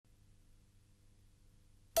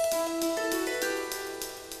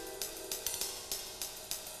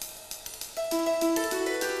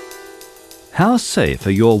How safe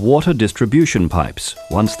are your water distribution pipes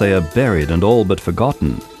once they are buried and all but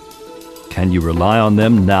forgotten? Can you rely on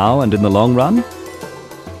them now and in the long run?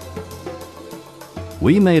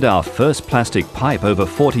 We made our first plastic pipe over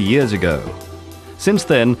 40 years ago. Since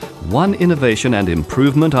then, one innovation and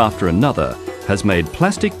improvement after another has made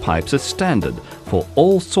plastic pipes a standard for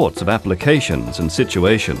all sorts of applications and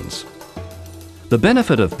situations. The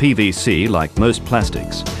benefit of PVC, like most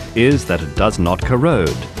plastics, is that it does not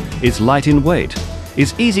corrode, is light in weight,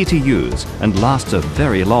 is easy to use and lasts a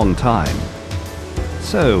very long time.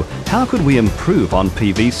 So, how could we improve on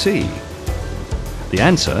PVC? The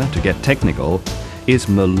answer, to get technical, is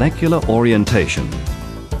molecular orientation.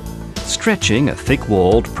 Stretching a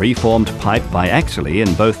thick-walled, preformed pipe biaxially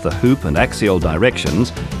in both the hoop and axial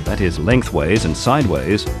directions, that is lengthways and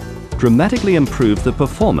sideways, dramatically improves the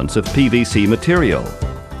performance of PVC material.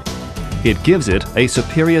 It gives it a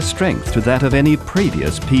superior strength to that of any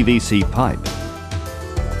previous PVC pipe.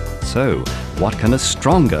 So, what can a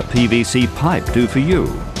stronger PVC pipe do for you?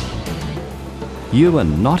 You are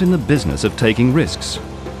not in the business of taking risks.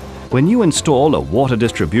 When you install a water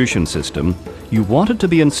distribution system, you want it to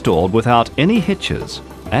be installed without any hitches,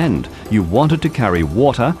 and you want it to carry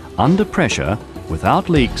water under pressure without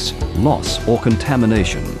leaks, loss or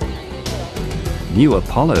contamination. New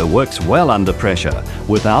Apollo works well under pressure,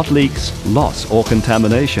 without leaks, loss or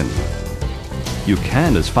contamination. You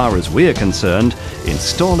can, as far as we're concerned,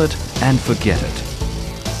 install it and forget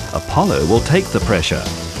it. Apollo will take the pressure.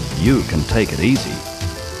 You can take it easy.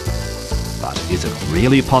 But is it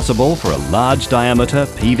really possible for a large diameter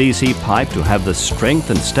PVC pipe to have the strength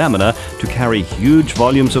and stamina to carry huge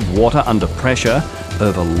volumes of water under pressure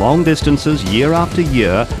over long distances year after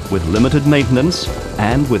year with limited maintenance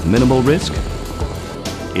and with minimal risk?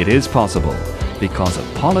 It is possible because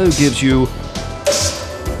Apollo gives you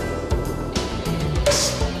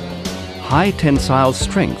high tensile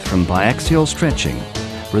strength from biaxial stretching,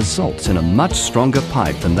 results in a much stronger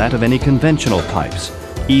pipe than that of any conventional pipes,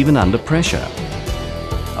 even under pressure.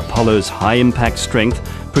 Apollo's high impact strength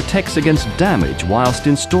protects against damage whilst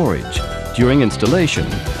in storage, during installation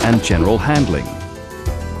and general handling.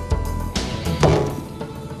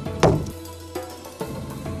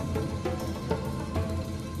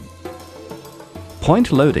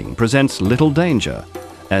 Point loading presents little danger,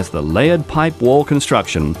 as the layered pipe wall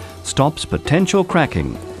construction stops potential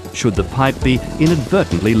cracking should the pipe be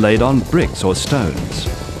inadvertently laid on bricks or stones.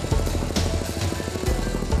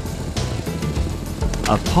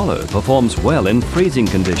 Apollo performs well in freezing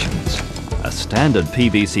conditions. A standard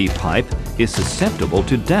PVC pipe is susceptible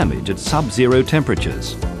to damage at sub-zero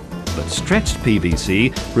temperatures, but stretched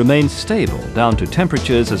PVC remains stable down to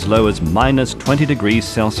temperatures as low as -20 degrees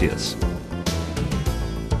Celsius.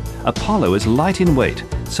 Apollo is light in weight,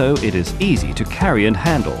 so it is easy to carry and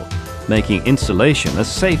handle, making installation a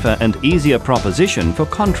safer and easier proposition for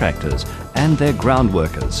contractors and their ground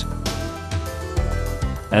workers.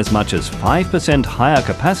 As much as 5% higher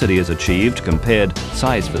capacity is achieved compared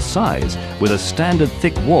size for size with a standard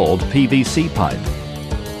thick-walled PVC pipe.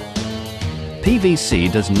 PVC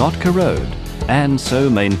does not corrode and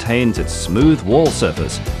so maintains its smooth wall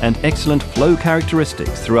surface and excellent flow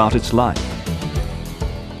characteristics throughout its life.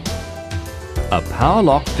 A power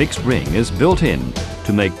lock fixed ring is built in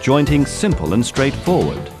to make jointing simple and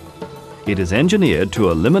straightforward. It is engineered to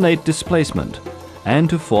eliminate displacement and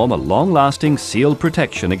to form a long-lasting sealed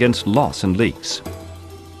protection against loss and leaks.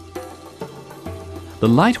 The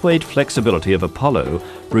lightweight flexibility of Apollo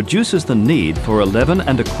reduces the need for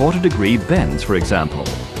 11¼ degree bends, for example.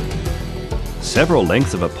 Several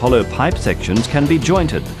lengths of Apollo pipe sections can be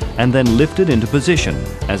jointed and then lifted into position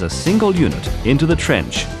as a single unit into the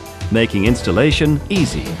trench, making installation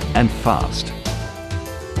easy and fast.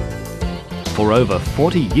 For over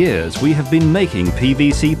 40 years we have been making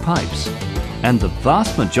PVC pipes, and the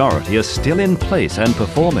vast majority are still in place and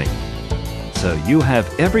performing. So you have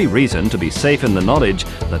every reason to be safe in the knowledge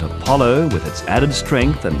that Apollo, with its added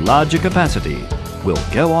strength and larger capacity, will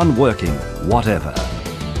go on working whatever.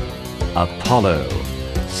 Apollo,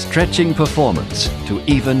 stretching performance to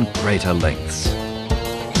even greater lengths.